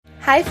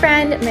Hi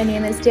friend, my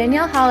name is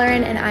Danielle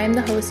Holleran and I am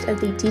the host of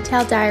the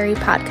Detail Diary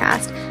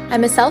podcast.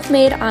 I'm a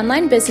self-made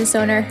online business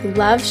owner who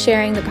loves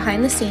sharing the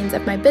behind the scenes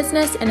of my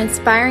business and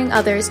inspiring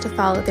others to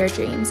follow their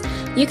dreams.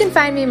 You can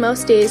find me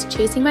most days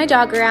chasing my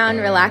dog around,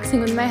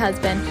 relaxing with my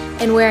husband,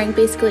 and wearing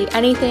basically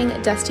anything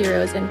Dusty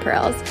Rose and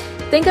Pearls.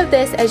 Think of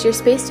this as your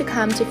space to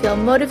come to feel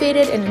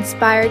motivated and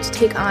inspired to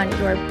take on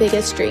your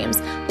biggest dreams,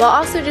 while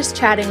also just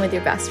chatting with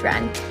your best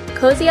friend.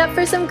 Cozy up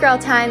for some girl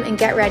time and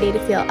get ready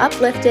to feel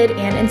uplifted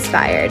and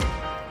inspired.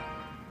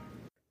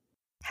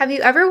 Have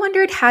you ever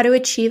wondered how to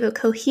achieve a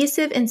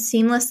cohesive and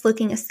seamless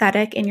looking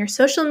aesthetic in your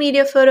social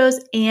media photos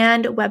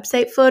and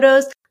website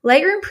photos?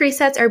 Lightroom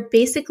presets are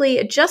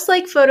basically just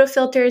like photo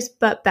filters,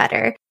 but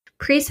better.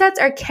 Presets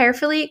are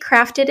carefully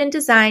crafted and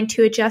designed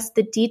to adjust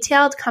the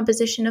detailed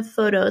composition of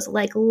photos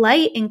like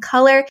light and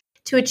color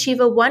to achieve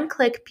a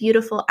one-click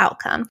beautiful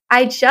outcome.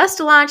 I just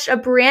launched a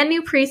brand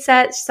new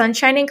preset,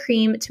 Sunshine and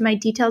Cream, to my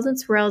Details and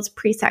Swirls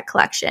preset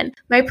collection.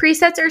 My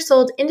presets are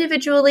sold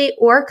individually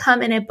or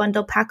come in a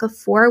bundle pack of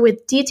 4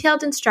 with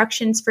detailed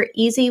instructions for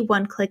easy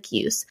one-click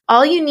use.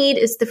 All you need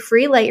is the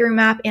free Lightroom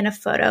app and a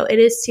photo. It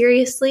is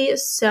seriously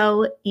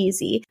so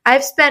easy.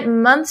 I've spent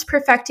months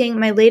perfecting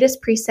my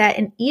latest preset,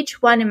 and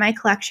each one in my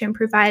collection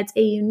provides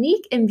a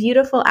unique and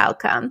beautiful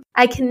outcome.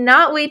 I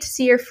cannot wait to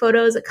see your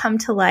photos come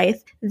to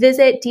life.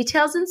 Visit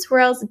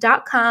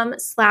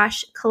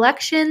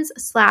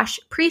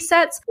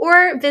detailsandswirls.com/collections/presets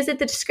or visit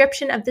the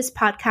description of this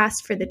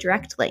podcast for the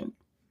direct link.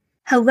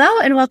 Hello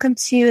and welcome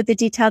to the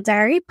Detail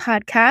Diary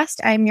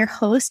podcast. I'm your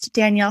host,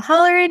 Danielle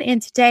Holleran, and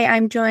today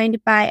I'm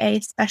joined by a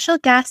special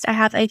guest. I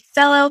have a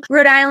fellow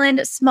Rhode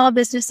Island small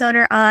business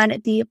owner on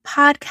the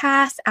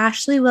podcast,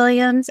 Ashley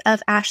Williams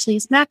of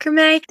Ashley's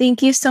Macrame.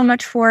 Thank you so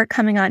much for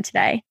coming on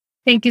today.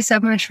 Thank you so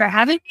much for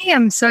having me.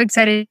 I'm so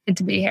excited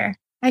to be here.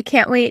 I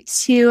can't wait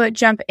to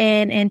jump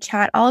in and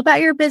chat all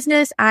about your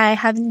business. I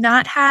have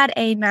not had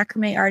a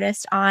macrame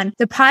artist on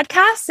the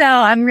podcast, so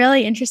I'm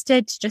really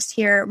interested to just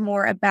hear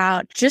more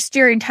about just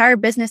your entire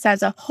business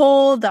as a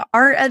whole, the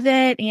art of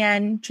it,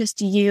 and just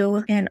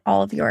you and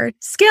all of your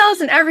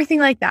skills and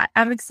everything like that.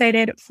 I'm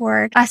excited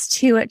for us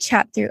to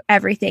chat through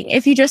everything.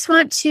 If you just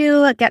want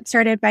to get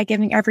started by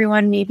giving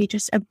everyone maybe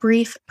just a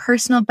brief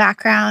personal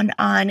background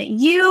on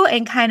you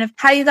and kind of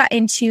how you got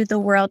into the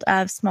world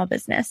of small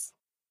business.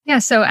 Yeah,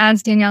 so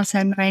as Danielle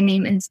said, my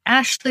name is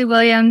Ashley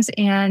Williams,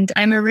 and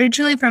I'm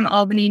originally from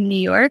Albany, New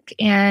York,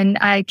 and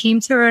I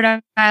came to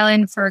Rhode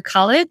Island for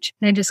college,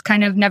 and I just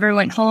kind of never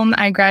went home.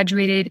 I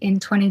graduated in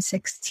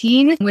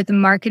 2016 with a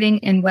marketing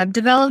and web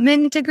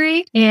development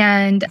degree,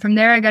 and from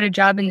there I got a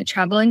job in the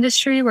travel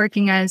industry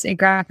working as a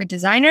graphic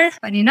designer,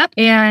 funny enough,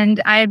 and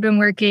I had been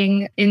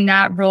working in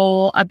that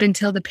role up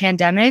until the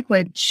pandemic,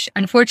 which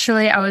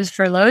unfortunately I was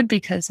furloughed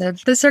because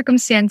of the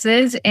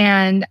circumstances,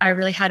 and I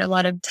really had a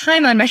lot of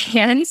time on my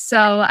hands.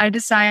 So I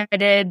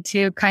decided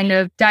to kind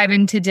of dive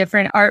into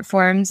different art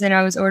forms, and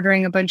I was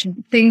ordering a bunch of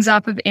things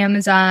off of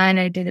Amazon.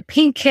 I did a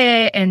paint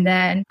kit, and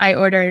then I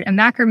ordered a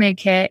macrame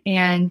kit,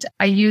 and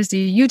I used a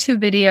YouTube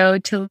video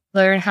to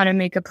learn how to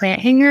make a plant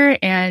hanger.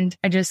 And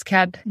I just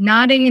kept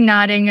nodding and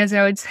nodding, as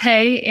I would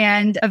say.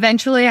 And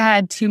eventually I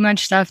had too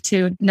much stuff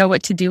to know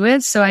what to do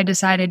with. So I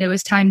decided it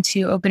was time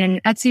to open an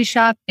Etsy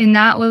shop. And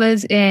that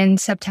was in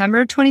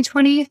September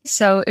 2020.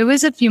 So it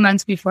was a few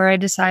months before I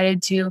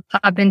decided to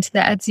hop into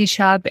the Etsy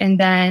shop. And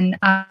then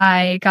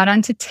I got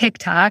onto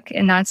TikTok,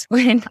 and that's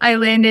when I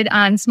landed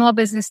on small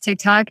business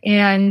TikTok.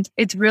 And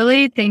it's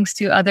really thanks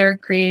to other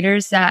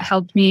creators that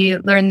helped me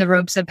learn the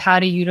ropes of how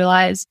to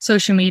utilize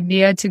social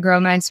media to grow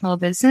my small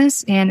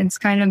business. And it's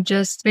kind of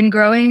just been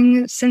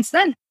growing since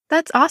then.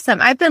 That's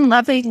awesome. I've been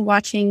loving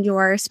watching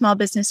your small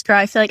business grow.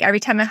 I feel like every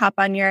time I hop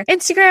on your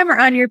Instagram or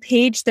on your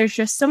page, there's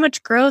just so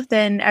much growth,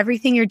 and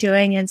everything you're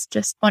doing is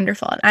just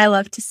wonderful. And I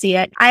love to see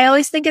it. I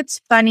always think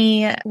it's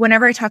funny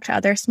whenever I talk to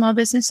other small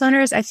business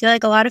owners, I feel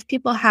like a lot of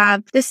people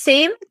have the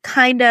same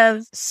kind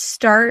of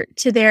start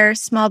to their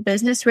small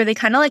business where they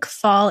kind of like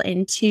fall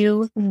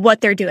into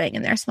what they're doing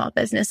in their small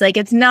business. Like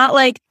it's not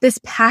like this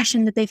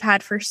passion that they've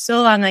had for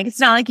so long. Like it's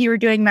not like you were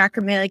doing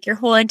macrame like your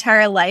whole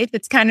entire life.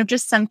 It's kind of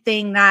just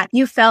something that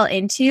you fell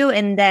into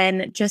and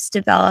then just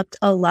developed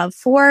a love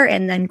for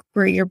and then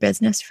grew your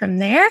business from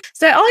there.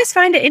 So I always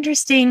find it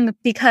interesting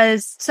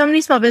because so many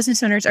small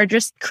business owners are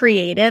just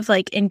creative,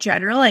 like in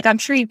general. Like I'm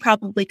sure you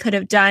probably could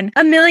have done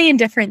a million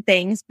different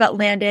things, but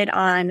landed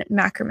on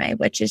macrame,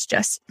 which is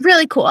just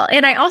really cool.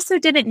 And I also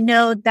didn't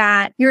know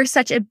that you're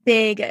such a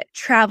big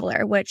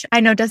traveler, which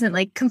I know doesn't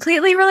like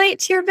completely relate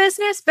to your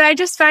business, but I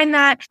just find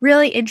that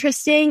really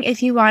interesting.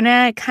 If you want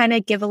to kind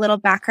of give a little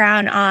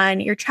background on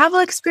your travel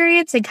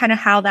experience and kind of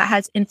how that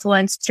has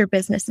influenced your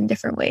business in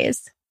different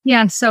ways.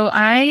 Yeah, so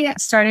I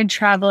started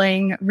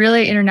traveling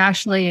really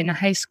internationally in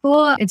high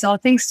school. It's all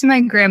thanks to my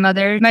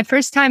grandmother. My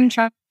first time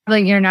traveling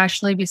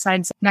internationally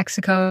besides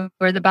Mexico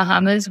or the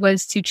Bahamas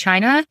was to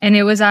China, and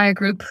it was on a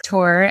group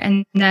tour.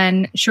 And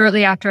then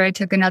shortly after, I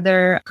took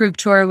another group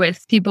tour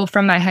with people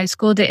from my high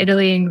school to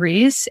Italy and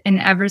Greece. And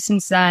ever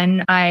since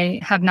then, I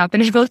have not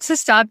been able to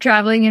stop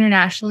traveling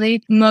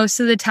internationally, most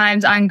of the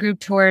times on group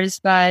tours.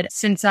 But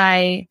since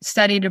I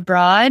studied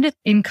abroad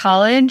in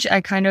college,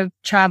 I kind of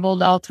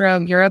traveled all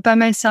throughout Europe by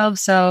myself.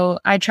 So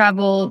I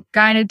travel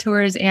guided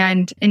tours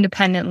and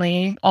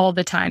independently all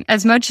the time,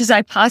 as much as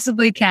I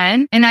possibly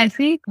can. And I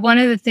think one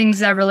of the things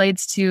that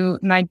relates to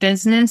my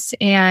business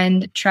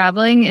and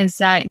traveling is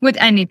that with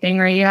anything,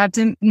 right, you have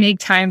to make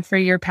time for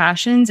your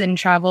passions, and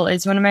travel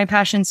is one of my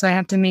passions. So I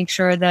have to make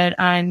sure that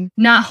I'm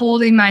not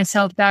holding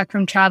myself back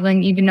from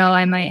traveling, even though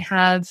I might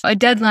have a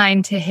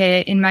deadline to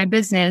hit in my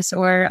business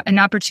or an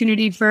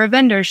opportunity for a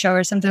vendor show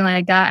or something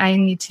like that. I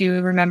need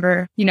to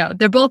remember,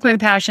 they're both my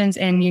passions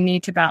and you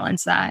need to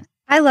balance that.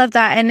 I love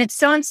that. And it's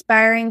so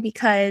inspiring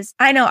because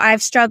I know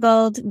I've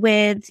struggled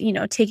with,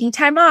 taking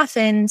time off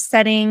and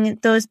setting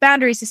those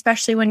boundaries,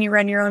 especially when you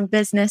run your own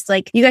business.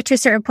 Like you get to a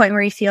certain point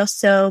where you feel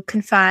so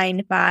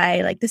confined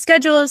by like the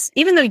schedules,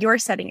 even though you're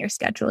setting your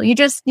schedule, you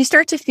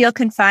start to feel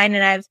confined.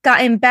 And I've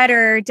gotten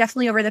better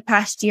definitely over the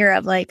past year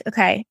of like,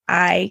 okay,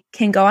 I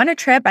can go on a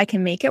trip. I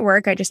can make it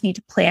work. I just need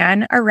to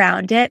plan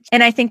around it.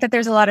 And I think that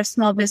there's a lot of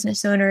small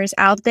business owners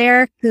out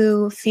there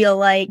who feel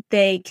like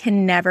they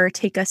can never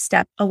take a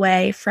step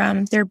away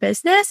from their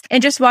business.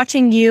 And just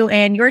watching you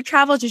and your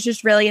travels is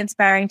just really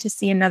inspiring to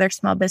see another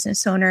small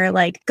business owner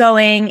like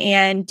going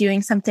and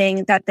doing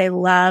something that they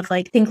love.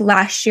 Like I think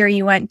last year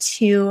you went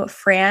to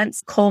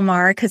France,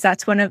 Colmar, because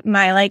that's one of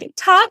my like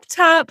top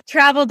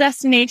travel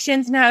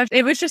destinations. Now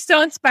it was just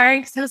so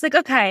inspiring because I was like,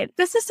 okay,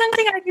 this is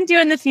something I can do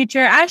in the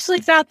future.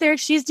 Ashley's out there.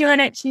 She's doing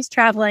it. She's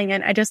traveling.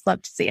 And I just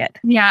love to see it.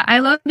 Yeah, I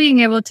love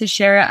being able to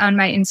share it on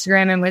my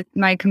Instagram and with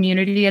my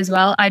community as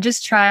well. I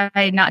just try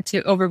not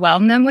to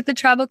overwhelm them with the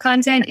travel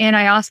content. And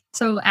I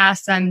also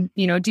ask them,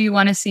 do you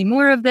want to see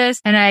more of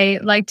this? And I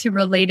like to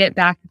relate it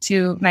back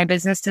to my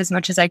business as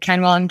much as I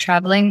can while I'm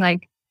traveling.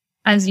 Like,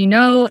 as you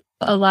know,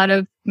 a lot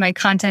of my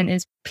content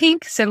is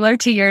pink, similar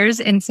to yours.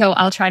 And so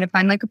I'll try to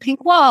find like a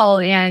pink wall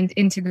and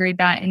integrate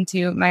that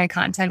into my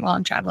content while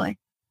I'm traveling.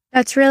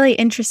 That's really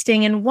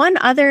interesting. And one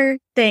other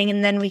thing,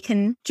 and then we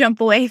can jump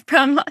away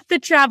from the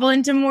travel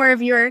into more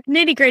of your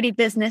nitty-gritty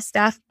business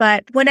stuff.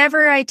 But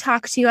whenever I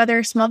talk to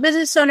other small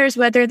business owners,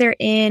 whether they're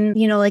in,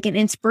 like an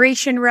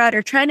inspiration rut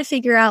or trying to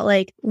figure out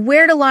like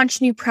where to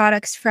launch new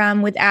products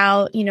from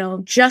without,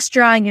 just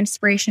drawing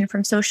inspiration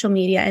from social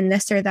media and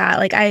this or that,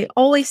 like I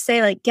always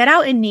say, like get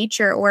out in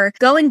nature or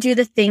go and do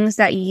the things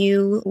that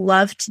you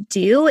love to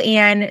do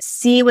and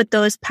see what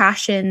those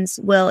passions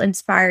will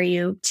inspire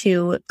you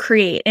to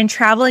create. And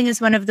traveling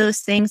is one of those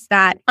things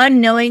that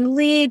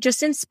unknowingly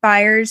just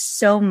inspires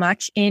so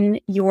much in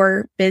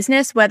your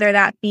business, whether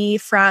that be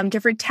from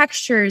different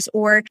textures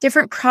or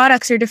different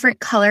products or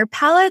different color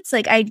palettes.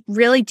 Like I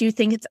really do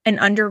think it's an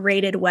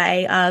underrated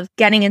way of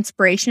getting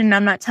inspiration. And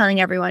I'm not telling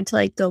everyone to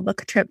like go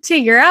book a trip to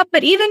Europe,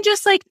 but even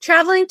just like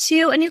traveling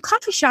to a new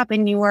coffee shop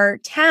in your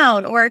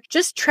town or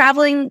just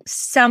traveling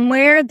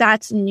somewhere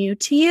that's new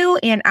to you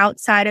and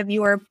outside of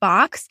your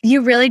box,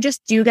 you really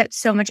just do get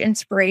so much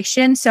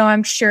inspiration. So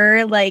I'm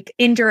sure like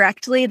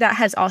indirectly that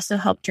has also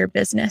helped your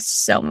business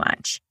so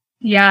much.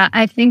 Yeah,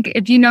 I think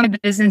if you know my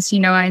business,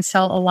 I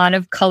sell a lot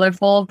of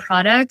colorful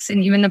products,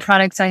 and even the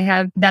products I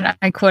have that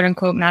I quote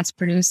unquote mass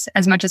produce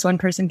as much as one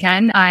person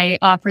can, I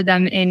offer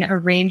them in a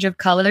range of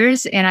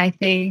colors. And I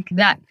think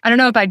that, I don't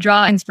know if I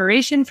draw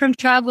inspiration from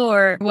travel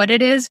or what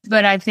it is,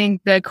 but I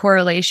think the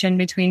correlation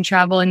between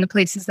travel and the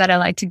places that I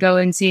like to go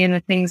and see and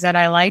the things that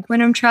I like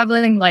when I'm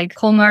traveling, like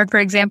Colmar, for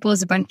example,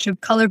 is a bunch of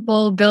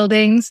colorful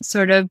buildings,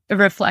 sort of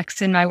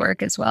reflects in my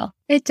work as well.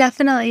 It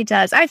definitely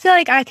does. I feel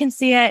like I can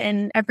see it,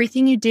 and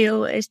everything you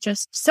do is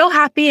just so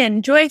happy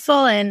and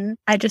joyful. And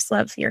I just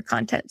love your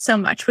content so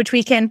much, which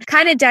we can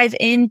kind of dive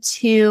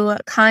into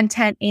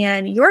content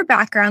and your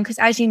background. Because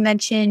as you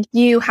mentioned,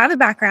 you have a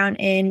background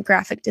in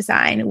graphic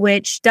design,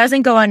 which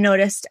doesn't go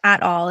unnoticed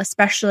at all,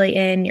 especially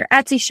in your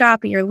Etsy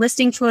shop, your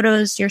listing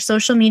photos, your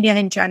social media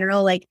in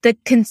general. Like the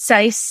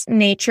concise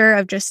nature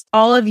of just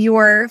all of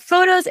your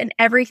photos and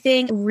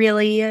everything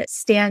really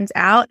stands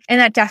out.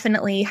 And that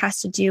definitely has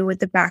to do with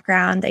the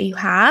background that you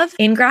have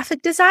in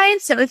graphic design.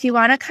 So if you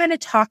want to kind of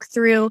talk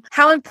through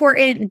how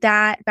important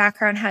that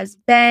background has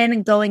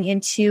been going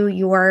into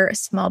your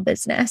small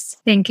business.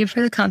 Thank you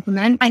for the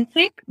compliment. I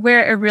think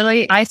where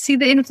I see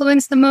the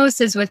influence the most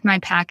is with my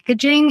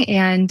packaging.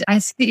 And I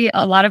see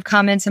a lot of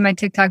comments in my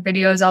TikTok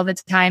videos all the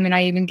time. And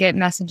I even get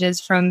messages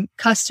from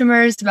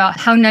customers about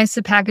how nice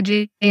the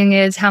packaging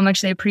is, how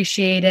much they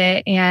appreciate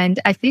it. And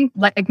I think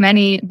like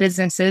many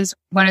businesses,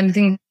 one of the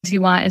things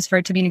you want is for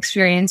it to be an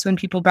experience when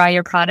people buy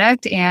your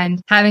product,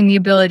 and having the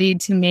ability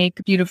to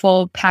make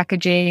beautiful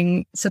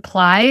packaging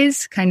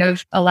supplies kind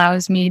of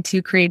allows me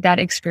to create that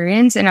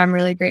experience. And I'm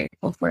really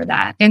grateful for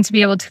that. And to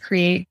be able to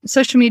create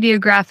social media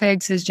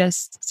graphics is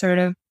just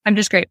I'm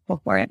just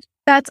grateful for it.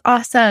 That's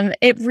awesome.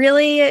 It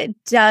really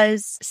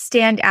does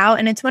stand out.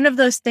 And it's one of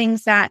those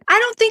things that I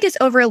don't think is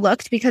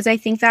overlooked because I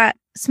think that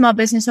small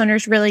business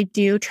owners really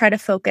do try to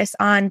focus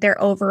on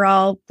their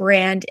overall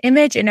brand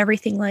image and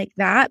everything like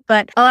that.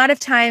 But a lot of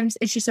times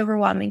it's just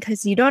overwhelming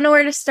because you don't know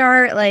where to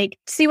start, like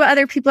see what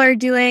other people are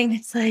doing.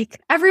 It's like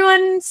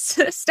everyone's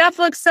stuff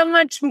looks so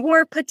much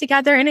more put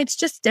together and it's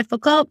just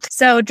difficult.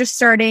 So just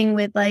starting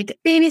with like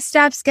baby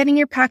steps, getting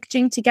your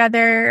packaging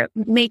together,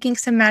 making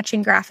some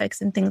matching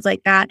graphics and things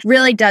like that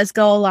really does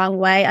go a long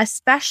way,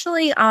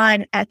 especially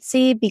on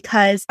Etsy,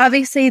 because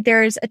obviously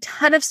there's a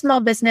ton of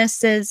small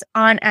businesses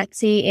on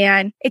Etsy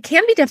and it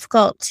can be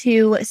difficult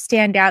to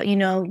stand out. You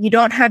know, you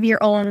don't have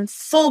your own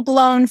full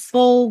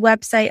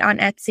website on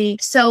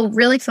Etsy. So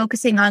really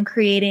focusing on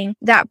creating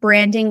that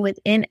branding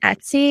within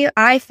Etsy,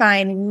 I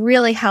find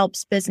really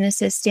helps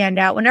businesses stand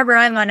out. Whenever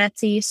I'm on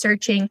Etsy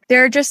searching,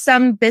 there are just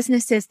some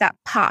businesses that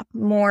pop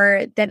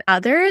more than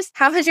others.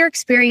 How has your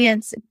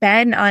experience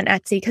been on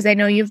Etsy? Because I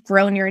know you've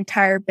grown your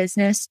entire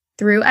business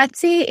through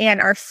Etsy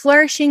and are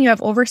flourishing. You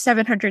have over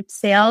 700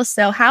 sales.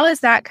 So how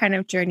has that kind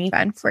of journey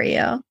been for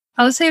you?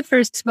 I would say,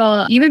 first of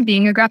all, even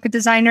being a graphic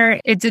designer,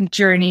 it's a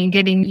journey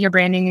getting your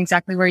branding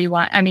exactly where you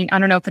want. I mean, I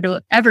don't know if it'll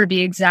ever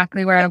be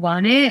exactly where I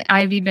want it.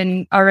 I've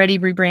even already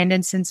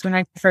rebranded since when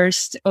I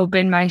first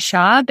opened my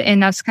shop.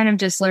 And that's kind of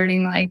just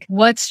learning like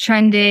what's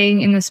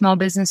trending in the small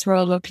business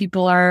world, what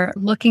people are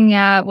looking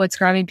at, what's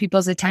grabbing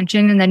people's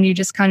attention. And then you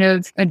just kind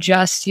of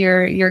adjust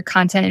your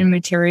content and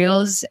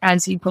materials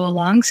as you go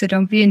along. So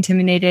don't be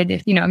intimidated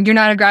if, you're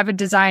not a graphic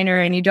designer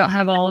and you don't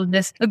have all of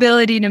this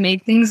ability to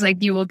make things,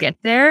 like you will get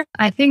there.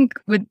 I think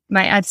with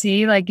my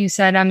Etsy, like you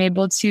said, I'm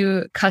able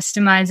to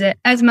customize it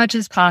as much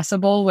as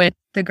possible with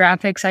the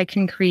graphics I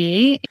can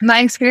create. My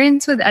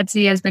experience with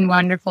Etsy has been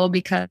wonderful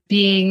because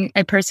being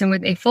a person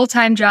with a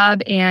full-time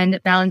job and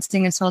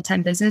balancing a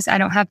full-time business, I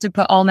don't have to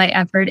put all my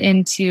effort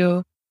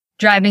into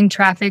driving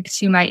traffic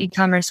to my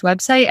e-commerce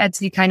website.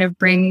 Etsy kind of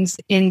brings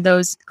in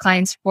those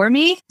clients for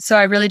me. So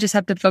I really just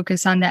have to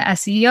focus on the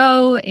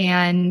SEO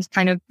and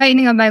kind of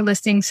tightening up my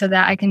listings so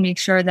that I can make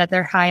sure that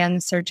they're high on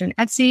the search on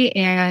Etsy.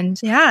 And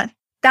yeah.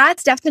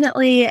 That's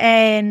definitely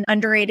an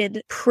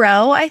underrated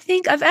pro, I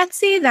think, of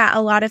Etsy that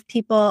a lot of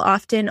people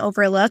often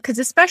overlook. Because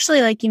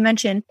especially like you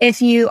mentioned,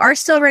 if you are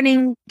still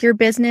running your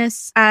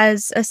business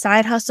as a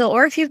side hustle,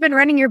 or if you've been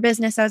running your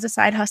business as a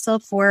side hustle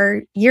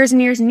for years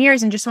and years and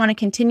years and just want to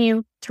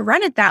continue to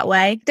run it that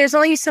way, there's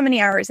only so many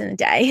hours in a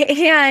day.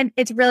 And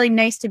it's really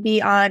nice to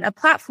be on a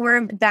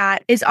platform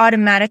that is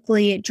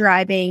automatically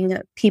driving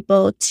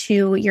people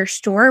to your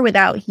store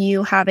without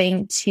you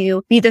having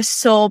to be the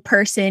sole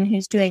person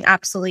who's doing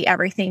absolutely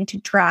everything to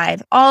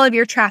drive all of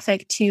your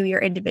traffic to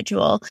your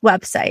individual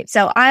website.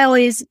 So I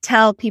always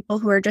tell people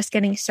who are just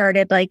getting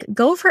started, like,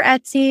 go for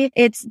Etsy.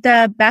 It's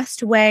the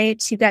best way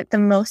to get the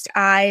most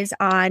eyes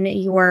on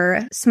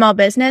your small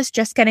business,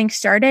 just getting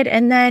started.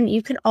 And then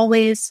you can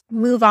always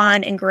move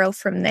on and grow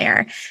from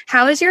there.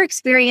 How has your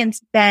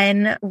experience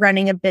been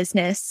running a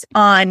business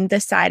on the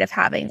side of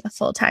having a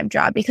full-time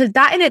job? Because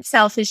that in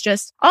itself is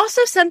just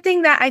also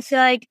something that I feel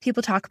like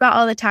people talk about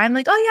all the time.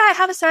 Like, oh yeah, I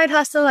have a side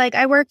hustle. Like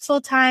I work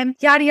full-time,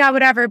 yada, yada,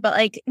 whatever. But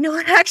like no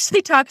one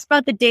actually talks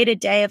about the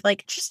day-to-day of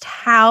like just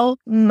how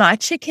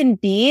much it can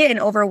be and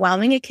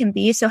overwhelming it can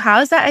be. So how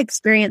has that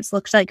experience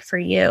looked like for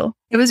you?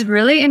 It was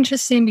really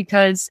interesting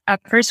because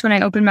at first when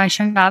I opened my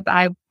shop,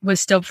 I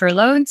was still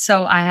furloughed.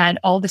 So I had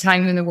all the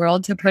time in the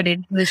world to put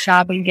into the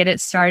shop and get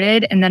it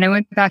started. And then I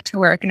went back to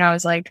work and I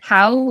was like,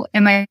 how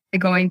am I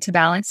going to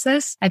balance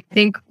this? I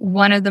think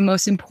one of the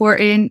most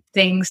important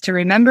things to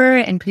remember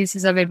and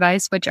pieces of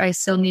advice, which I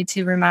still need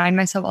to remind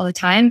myself all the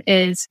time,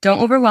 is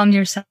don't overwhelm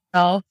yourself.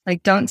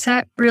 Like don't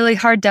set really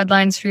hard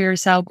deadlines for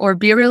yourself, or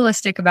be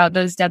realistic about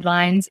those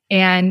deadlines.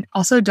 And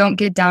also don't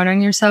get down on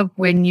yourself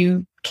when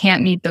you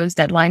can't meet those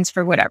deadlines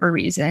for whatever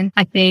reason.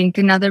 I think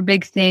another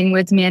big thing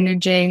with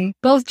managing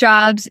both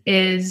jobs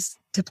is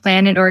to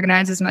plan and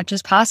organize as much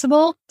as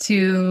possible,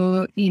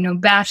 to,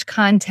 batch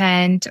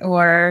content,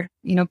 or,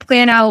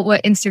 plan out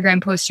what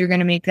Instagram posts you're going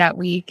to make that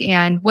week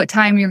and what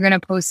time you're going to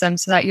post them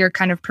so that you're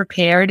kind of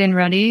prepared and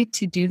ready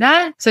to do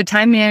that. So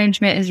time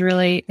management is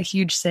really a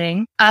huge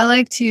thing. I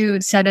like to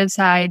set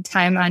aside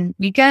time on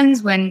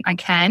weekends when I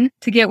can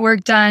to get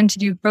work done, to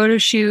do photo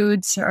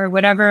shoots or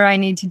whatever I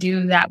need to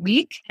do that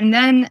week. And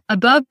then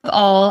above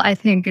all, I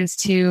think, is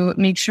to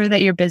make sure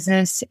that your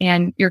business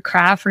and your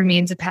craft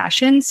remains a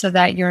passion so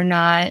that you're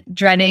not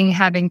dreading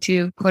having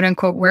to quote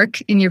unquote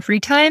work in your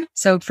free time.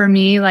 So for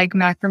me, like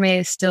macrame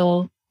is still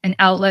an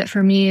outlet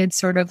for me. It's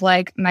sort of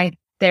like my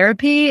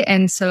therapy.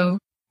 And so,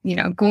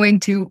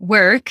 going to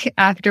work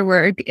after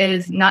work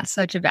is not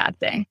such a bad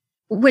thing.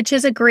 Which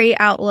is a great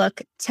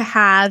outlook to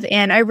have.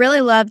 And I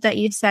really love that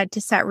you said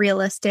to set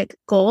realistic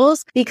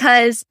goals,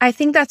 because I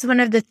think that's one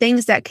of the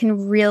things that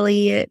can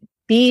really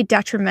be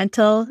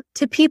detrimental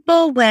to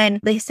people when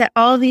they set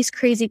all of these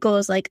crazy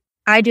goals. Like,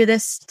 I do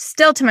this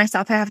still to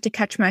myself. I have to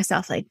catch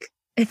myself like,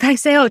 if I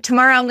say, oh,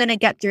 tomorrow I'm going to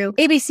get through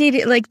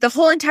ABC, like the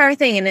whole entire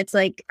thing. And it's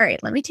like, all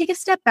right, let me take a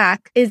step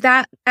back. Is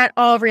that at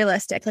all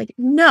realistic? Like,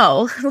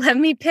 no, let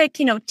me pick,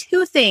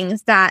 2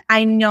 things that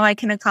I know I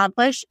can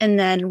accomplish. And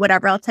then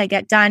whatever else I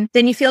get done,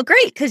 then you feel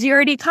great because you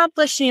already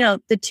accomplished,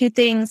 the 2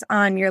 things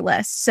on your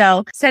list.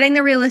 So setting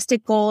the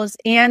realistic goals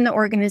and the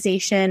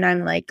organization,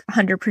 I'm like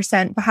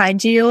 100%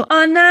 behind you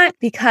on that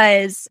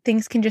because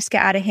things can just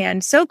get out of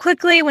hand so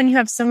quickly when you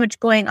have so much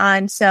going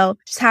on. So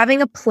just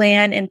having a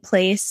plan in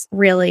place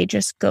really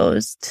just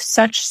goes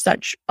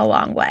such a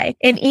long way.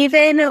 And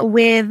even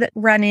with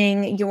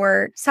running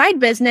your side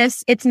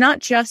business, it's not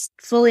just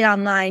fully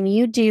online.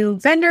 You do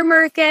vendor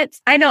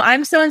markets. I know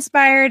I'm so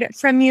inspired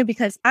from you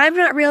because I'm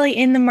not really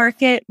in the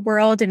market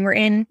world and we're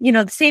in,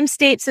 the same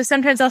state. So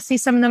sometimes I'll see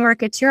some of the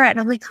markets you're at and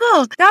I'm like,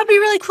 oh, that would be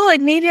really cool.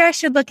 Like maybe I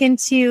should look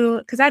into,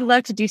 because I'd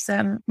love to do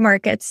some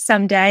markets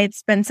someday.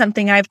 It's been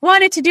something I've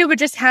wanted to do, but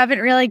just haven't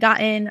really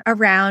gotten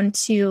around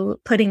to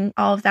putting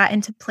all of that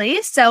into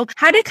place. So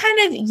how did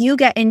kind of you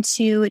get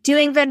into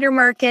doing vendor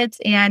markets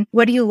and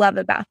what do you love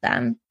about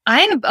them?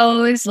 I have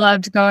always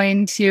loved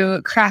going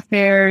to craft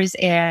fairs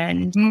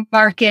and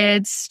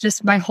markets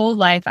just my whole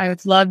life.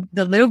 I've loved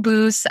the little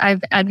booths.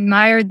 I've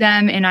admired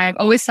them. And I've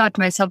always thought to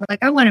myself,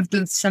 like, I want a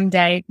booth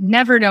someday,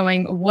 never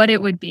knowing what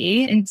it would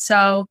be. And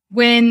so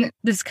when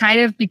this kind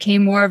of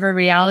became more of a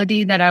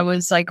reality that I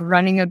was like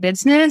running a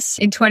business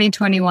in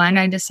 2021,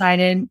 I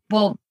decided,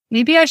 well,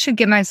 maybe I should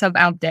get myself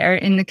out there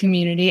in the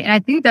community. And I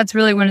think that's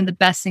really one of the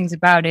best things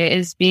about it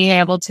is being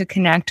able to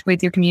connect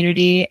with your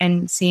community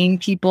and seeing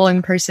people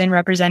in person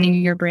representing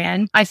your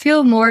brand. I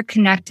feel more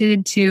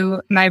connected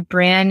to my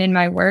brand and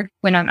my work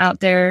when I'm out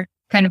there.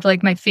 Kind of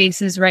like my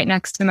face is right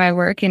next to my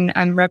work and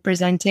I'm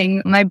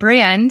representing my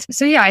brand.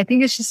 So yeah, I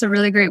think it's just a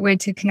really great way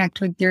to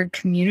connect with your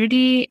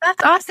community.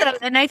 That's awesome.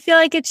 And I feel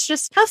like it's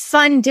just a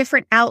fun,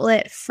 different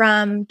outlet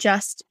from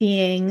just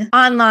being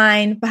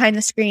online, behind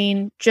the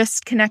screen,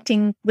 just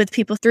connecting with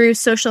people through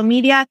social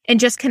media and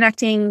just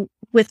connecting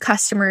with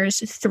customers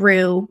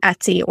through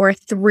Etsy or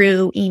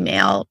through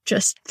email,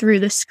 just through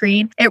the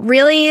screen. It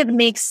really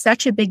makes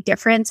such a big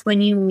difference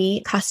when you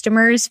meet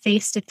customers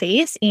face to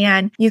face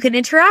and you can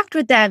interact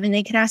with them and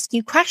they can ask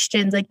you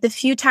questions. Like the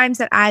few times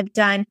that I've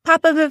done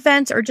pop-up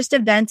events or just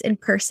events in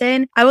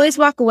person, I always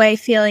walk away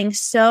feeling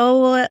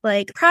so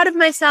like proud of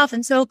myself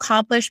and so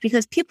accomplished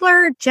because people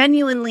are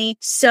genuinely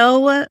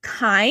so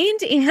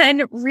kind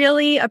and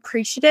really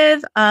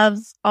appreciative of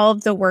all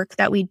of the work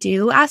that we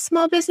do as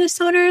small business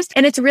owners.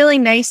 And it's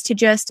really nice to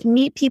just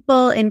meet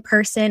people in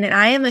person. And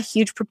I am a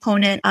huge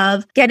proponent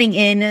of getting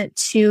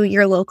into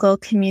your local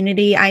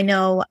community. I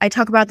know I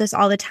talk about this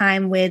all the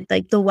time with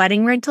like the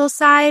wedding rental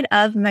side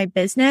of my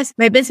business.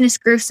 My business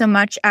grew so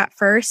much at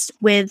first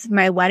with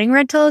my wedding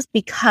rentals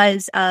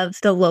because of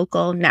the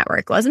local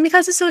network. It wasn't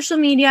because of social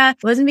media.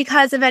 It wasn't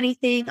because of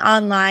anything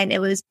online. It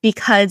was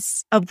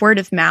because of word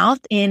of mouth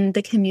in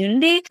the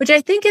community, which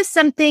I think is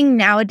something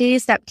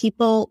nowadays that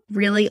people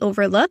really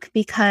overlook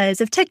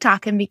because of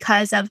TikTok and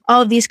because of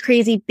all of these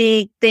crazy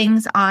big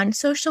things on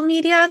social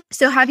media.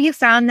 So have you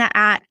found that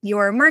at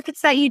your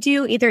markets that you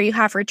do, either you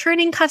have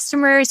returning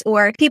customers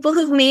or people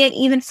who may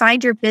even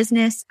find your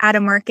business at a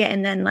market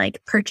and then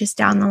like purchase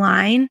down the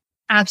line?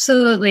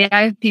 Absolutely.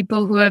 I have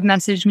people who have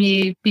messaged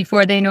me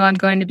before they know I'm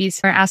going to be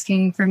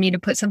asking for me to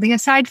put something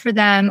aside for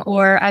them.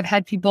 Or I've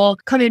had people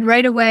come in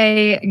right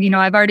away.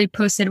 I've already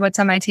posted what's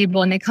on my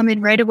table and they come in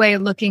right away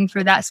looking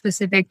for that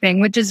specific thing,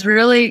 which is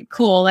really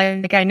cool.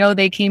 Like I know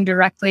they came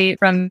directly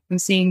from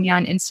seeing me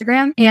on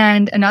Instagram.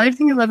 And another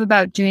thing I love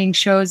about doing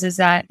shows is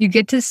that you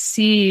get to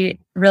see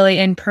really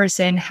in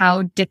person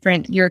how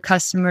different your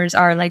customers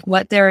are, like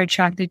what they're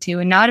attracted to.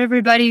 And not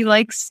everybody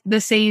likes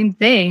the same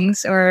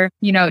things or,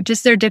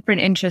 just their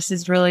different interests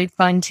is really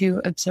fun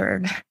to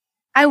observe.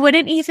 I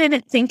wouldn't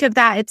even think of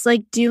that. It's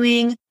like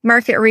doing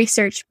market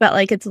research, but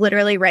like it's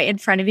literally right in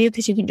front of you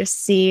because you can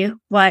just see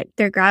what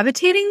they're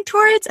gravitating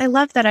towards. I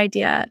love that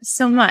idea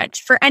so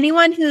much. For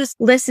anyone who's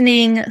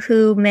listening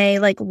who may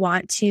like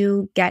want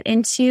to get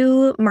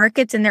into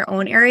markets in their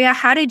own area,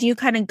 how did you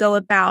kind of go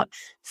about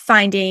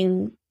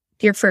finding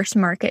your first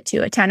market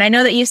to attend? I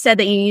know that you said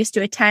that you used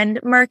to attend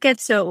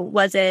markets. So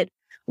was it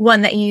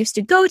one that you used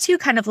to go to,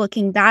 kind of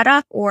looking that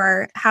up,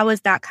 or how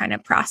was that kind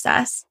of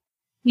process?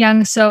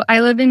 Yeah, so I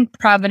live in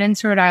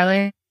Providence, Rhode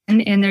Island,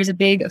 and there's a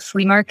big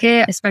flea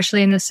market,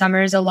 especially in the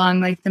summers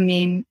along like the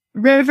main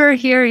river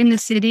here in the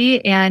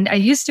city. And I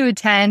used to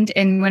attend.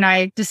 And when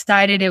I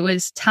decided it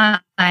was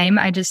time,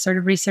 I just sort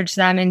of researched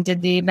them and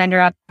did the vendor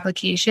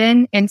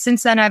application. And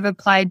since then, I've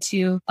applied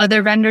to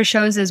other vendor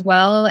shows as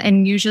well.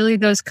 And usually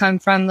those come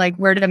from like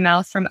word of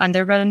mouth from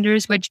other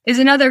vendors, which is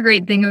another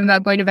great thing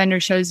about going to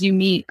vendor shows. You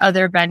meet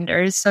other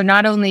vendors. So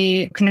not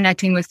only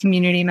connecting with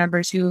community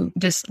members who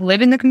just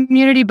live in the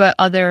community, but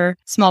other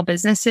small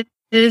businesses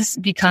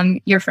become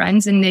your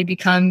friends and they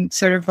become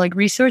sort of like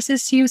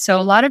resources to you. So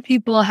a lot of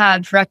people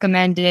have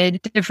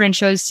recommended different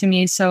shows to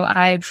me. So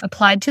I've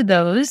applied to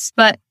those.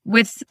 But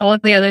with all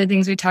of the other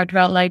things we talked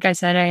about, like I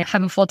said, I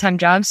have a full-time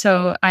job.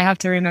 So I have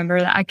to remember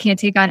that I can't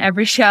take on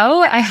every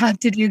show. I have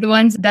to do the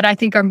ones that I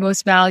think are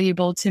most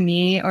valuable to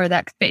me or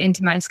that fit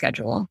into my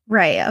schedule.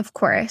 Right, of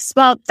course.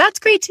 Well, that's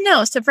great to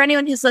know. So for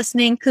anyone who's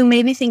listening who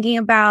may be thinking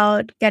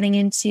about getting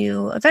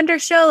into a vendor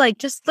show, like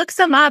just look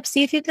some up,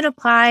 see if you can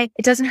apply.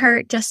 It doesn't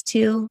hurt just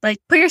to like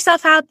put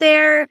yourself out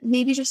there,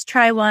 maybe just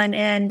try one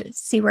and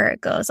see where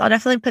it goes. I'll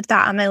definitely put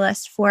that on my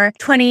list for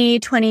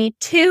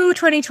 2022,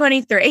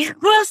 2023.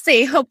 We'll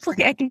see.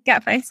 Hopefully I can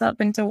get myself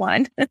into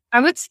one.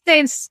 I would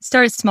say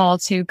start small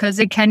too, because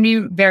it can be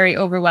very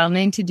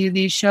overwhelming to do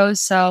these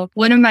shows. So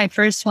one of my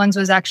first ones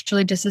was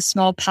actually just a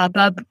small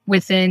pop-up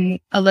within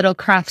a little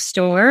craft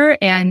store.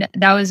 And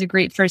that was a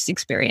great first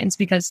experience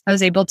because I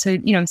was able to,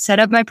 set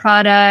up my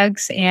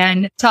products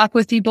and talk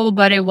with people,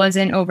 but it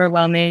wasn't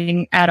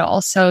overwhelming at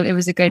all. So it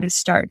was a good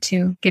start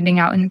to getting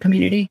out in the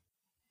community.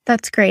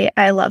 That's great.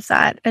 I love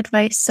that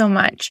advice so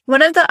much.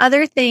 One of the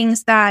other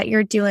things that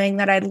you're doing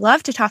that I'd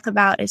love to talk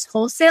about is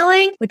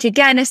wholesaling, which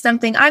again is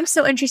something I'm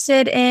so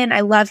interested in.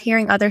 I love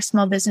hearing other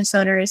small business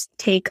owners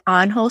take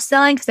on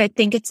wholesaling because I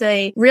think it's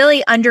a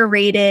really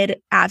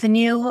underrated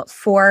avenue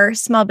for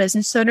small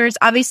business owners.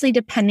 Obviously,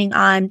 depending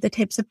on the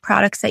types of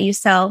products that you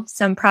sell,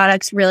 some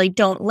products really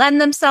don't lend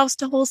themselves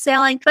to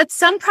wholesaling, but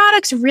some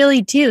products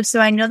really do.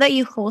 So I know that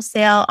you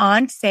wholesale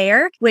on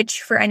Faire,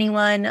 which for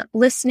anyone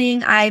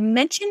listening, I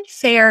mentioned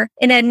Faire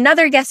in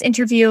another guest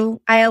interview.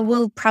 I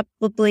will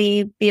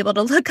probably be able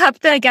to look up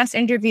the guest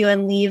interview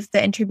and leave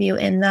the interview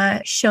in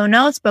the show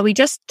notes, but we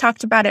just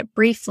talked about it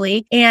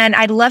briefly. And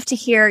I'd love to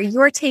hear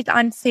your take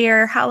on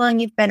Faire, how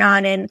long you've been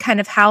on, and kind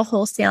of how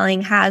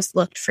wholesaling has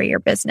looked for your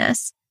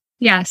business.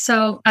 Yeah,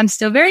 so I'm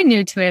still very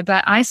new to it,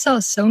 but I saw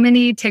so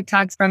many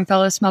TikToks from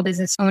fellow small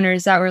business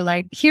owners that were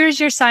like, here's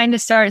your sign to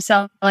start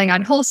selling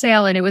on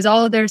wholesale. And it was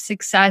all of their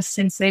success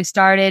since they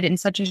started in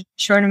such a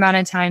short amount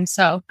of time.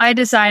 So I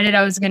decided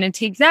I was going to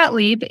take that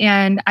leap.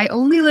 And I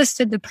only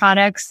listed the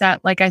products that,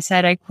 like I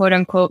said, I quote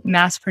unquote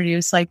mass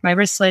produce, like my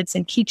wristlets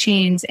and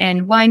keychains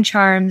and wine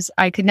charms.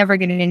 I could never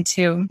get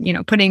into,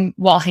 putting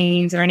wall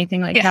hangings or anything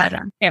like that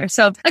on there.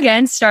 So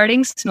again,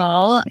 starting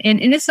small.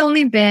 And it's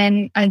only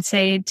been, I'd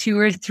say, 2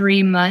 or 3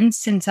 months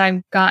since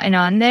I've gotten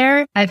on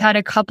there. I've had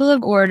a couple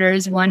of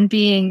orders, one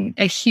being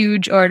a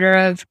huge order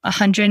of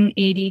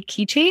 180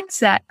 keychains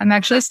that I'm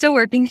actually still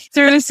working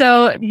through.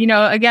 So,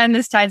 again,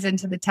 this ties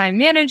into the time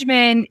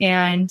management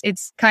and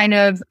it's kind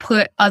of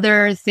put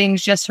other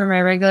things just for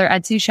my regular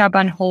Etsy shop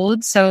on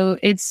hold. So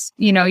it's,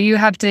 you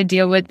have to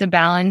deal with the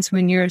balance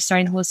when you're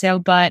starting wholesale,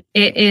 but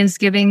it is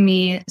giving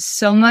me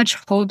so much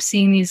hope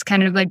seeing these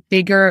kind of like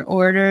bigger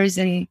orders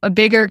and a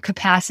bigger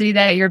capacity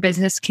that your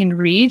business can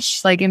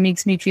reach. Like it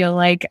makes me feel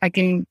like I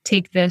can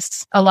take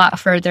this a lot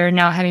further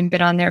now, having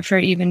been on there for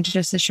even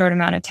just a short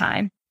amount of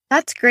time.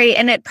 That's great.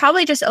 And it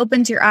probably just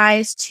opens your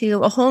eyes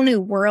to a whole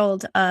new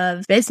world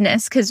of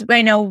business. Cause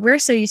I know I'm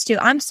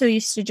so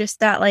used to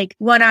just that like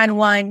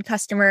one-on-one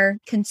customer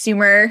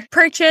consumer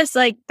purchase.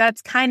 Like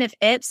that's kind of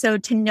it. So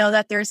to know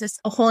that there's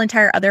a whole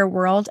entire other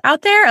world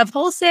out there of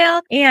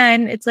wholesale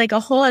and it's like a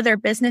whole other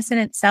business in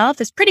itself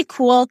is pretty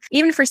cool,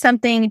 even for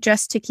something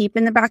just to keep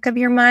in the back of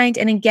your mind.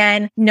 And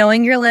again,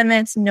 knowing your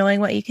limits, knowing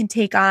what you can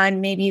take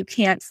on. Maybe you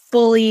can't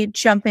fully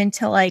jump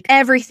into like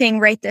everything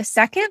right this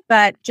second,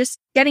 but just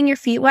getting your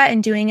feet wet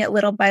and doing it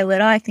little by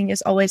little, I think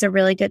is always a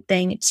really good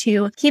thing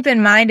to keep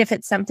in mind if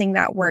it's something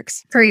that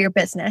works for your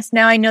business.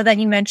 Now, I know that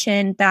you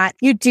mentioned that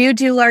you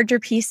do larger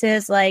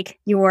pieces like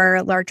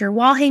your larger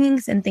wall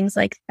hangings and things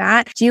like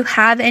that. Do you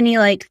have any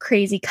like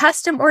crazy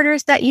custom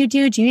orders that you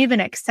do? Do you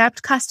even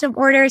accept custom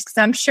orders? Because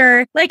I'm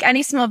sure like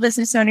any small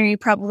business owner, you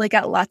probably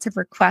get lots of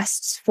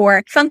requests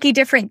for funky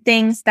different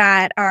things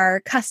that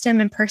are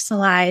custom and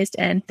personalized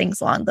and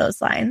things along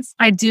those lines.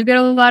 I do get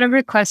a lot of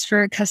requests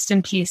for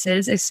custom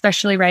pieces,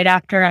 especially right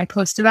after I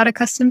post about a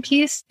custom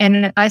piece.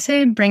 And I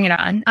say, bring it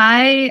on.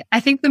 I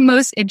think the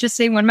most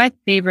interesting, one of my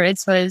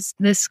favorites was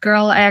this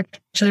girl I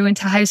actually went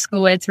to high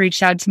school with,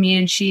 reached out to me,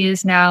 and she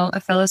is now a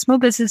fellow small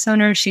business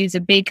owner. She's a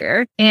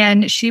baker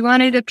and she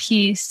wanted a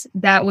piece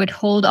that would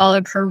hold all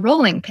of her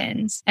rolling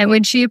pins. And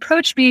when she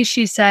approached me,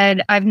 she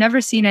said, I've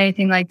never seen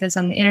anything like this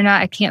on the internet.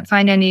 I can't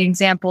find any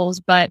examples,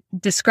 but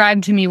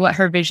describe to me what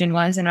her vision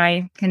was. And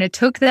I kind of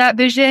took that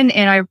vision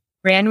and I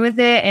ran with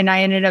it. And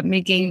I ended up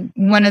making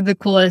one of the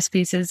coolest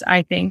pieces,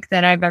 I think,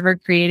 that I've ever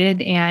created.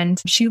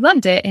 And she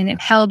loved it. And it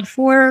held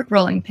 4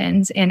 rolling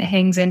pins and it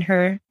hangs in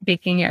her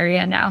baking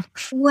area now.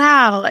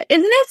 Wow.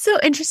 Isn't it so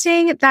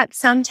interesting that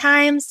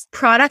sometimes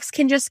products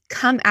can just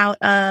come out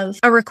of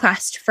a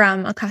request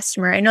from a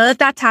customer? I know that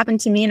that's happened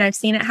to me and I've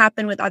seen it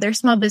happen with other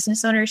small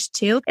business owners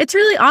too. It's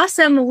really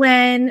awesome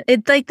when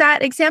it like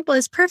that example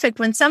is perfect.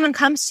 When someone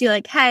comes to you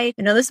like, hey,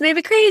 I know this may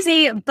be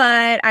crazy,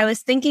 but I was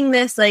thinking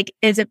this, like,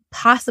 is it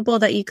possible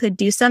that you could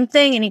do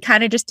something? And you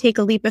kind of just take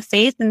a leap of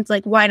faith and it's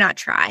like, why not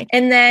try?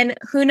 And then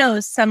who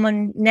knows,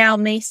 someone now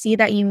may see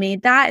that you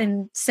made that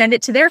and send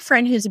it to their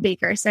friend who's a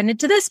baker, send it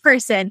to this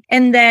person.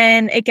 And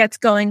then it gets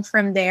going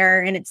from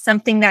there. And it's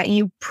something that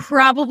you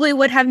probably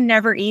would have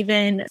never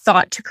even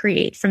thought to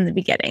create from the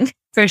beginning.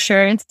 For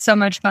sure. It's so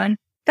much fun.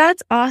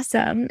 That's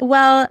awesome.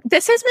 Well,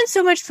 this has been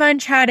so much fun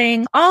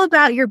chatting all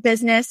about your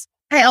business.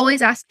 I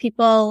always ask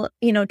people,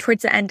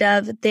 towards the end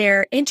of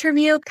their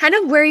interview, kind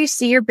of where you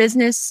see your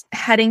business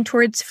heading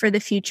towards for the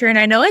future. And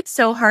I know it's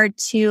so hard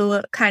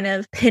to kind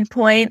of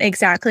pinpoint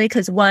exactly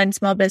because one,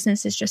 small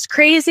business is just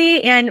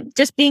crazy. And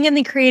just being in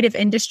the creative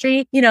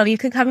industry, you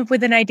could come up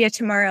with an idea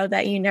tomorrow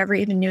that you never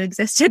even knew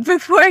existed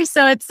before.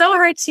 So it's so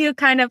hard to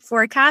kind of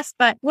forecast.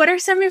 But what are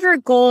some of your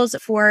goals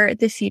for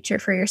the future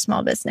for your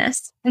small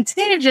business? I'd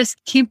say to just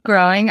keep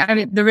growing. I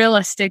mean, the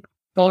realistic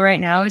goal right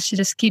now is to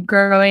just keep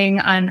growing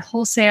on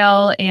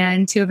wholesale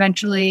and to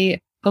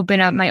eventually open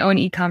up my own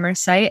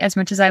e-commerce site. As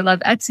much as I love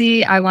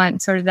Etsy, I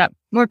want sort of that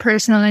more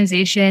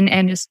personalization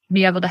and just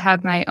be able to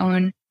have my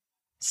own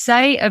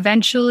site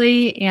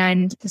eventually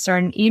and to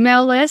start an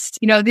email list.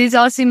 These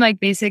all seem like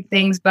basic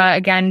things, but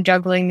again,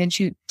 juggling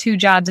the two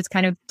jobs, it's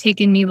kind of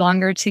taken me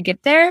longer to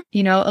get there.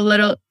 A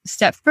little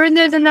step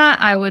further than that,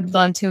 I would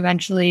love to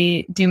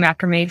eventually do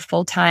macrame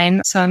full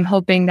time. So I'm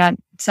hoping that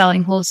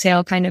selling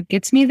wholesale kind of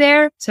gets me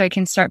there so I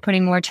can start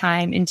putting more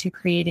time into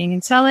creating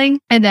and selling.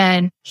 And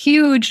then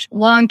huge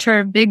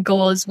long-term big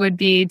goals would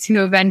be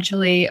to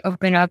eventually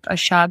open up a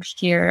shop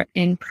here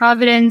in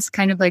Providence,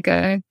 kind of like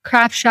a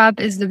craft shop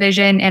is the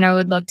vision. And I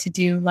would love to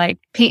do like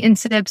paint and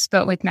sips,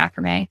 but with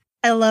macrame.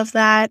 I love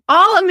that.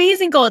 All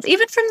amazing goals,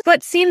 even from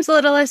what seems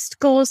littlest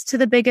goals to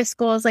the biggest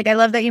goals. Like, I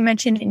love that you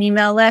mentioned an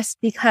email list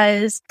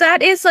because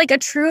that is like a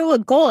true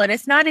goal and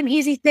it's not an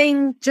easy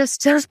thing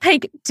just to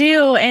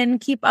do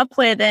and keep up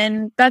with.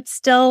 And that's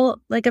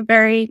still like a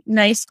very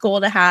nice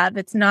goal to have.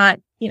 It's not,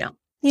 you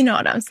know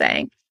what I'm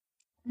saying.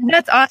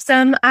 That's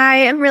awesome. I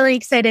am really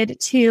excited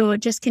to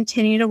just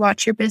continue to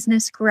watch your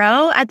business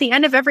grow. At the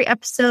end of every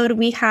episode,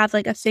 we have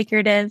like a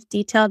figurative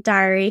detailed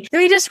diary that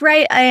we just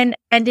write an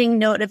ending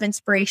note of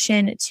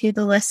inspiration to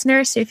the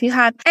listener. So if you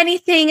have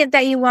anything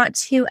that you want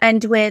to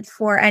end with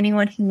for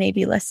anyone who may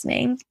be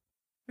listening.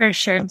 For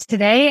sure.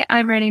 Today,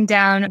 I'm writing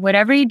down,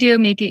 whatever you do,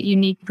 make it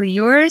uniquely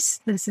yours.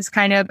 This is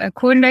kind of a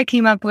quote I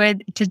came up with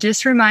to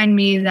just remind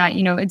me that,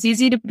 it's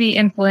easy to be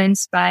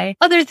influenced by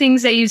other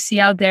things that you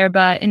see out there.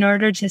 But in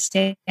order to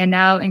stand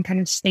out and kind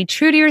of stay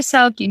true to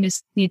yourself, you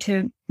just need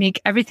to make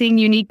everything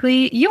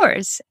uniquely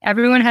yours.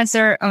 Everyone has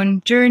their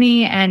own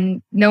journey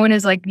and no one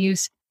is like you.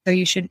 So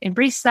you should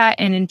embrace that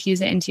and infuse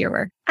it into your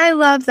work. I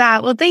love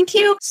that. Well, thank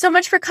you so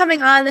much for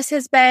coming on. This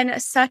has been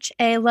such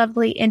a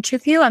lovely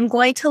interview. I'm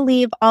going to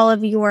leave all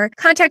of your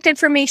contact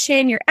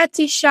information, your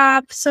Etsy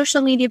shop,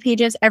 social media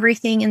pages,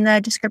 everything in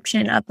the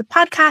description of the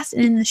podcast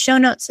and in the show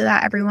notes so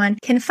that everyone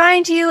can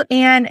find you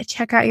and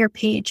check out your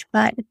page.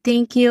 But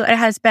thank you. It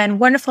has been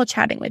wonderful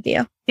chatting with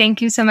you.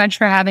 Thank you so much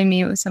for having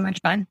me. It was so much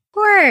fun. Of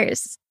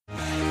course.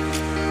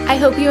 I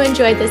hope you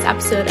enjoyed this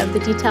episode of the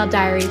Detailed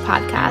Diary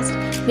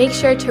podcast. Make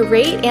sure to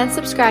rate and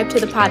subscribe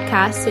to the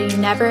podcast so you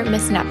never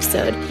miss an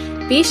episode.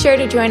 Be sure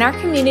to join our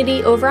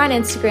community over on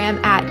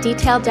Instagram at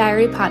Detailed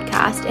Diary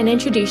Podcast and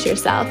introduce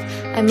yourself.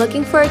 I'm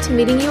looking forward to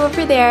meeting you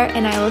over there,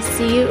 and I will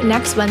see you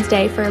next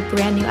Wednesday for a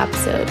brand new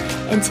episode.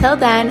 Until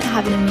then,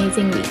 have an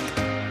amazing week.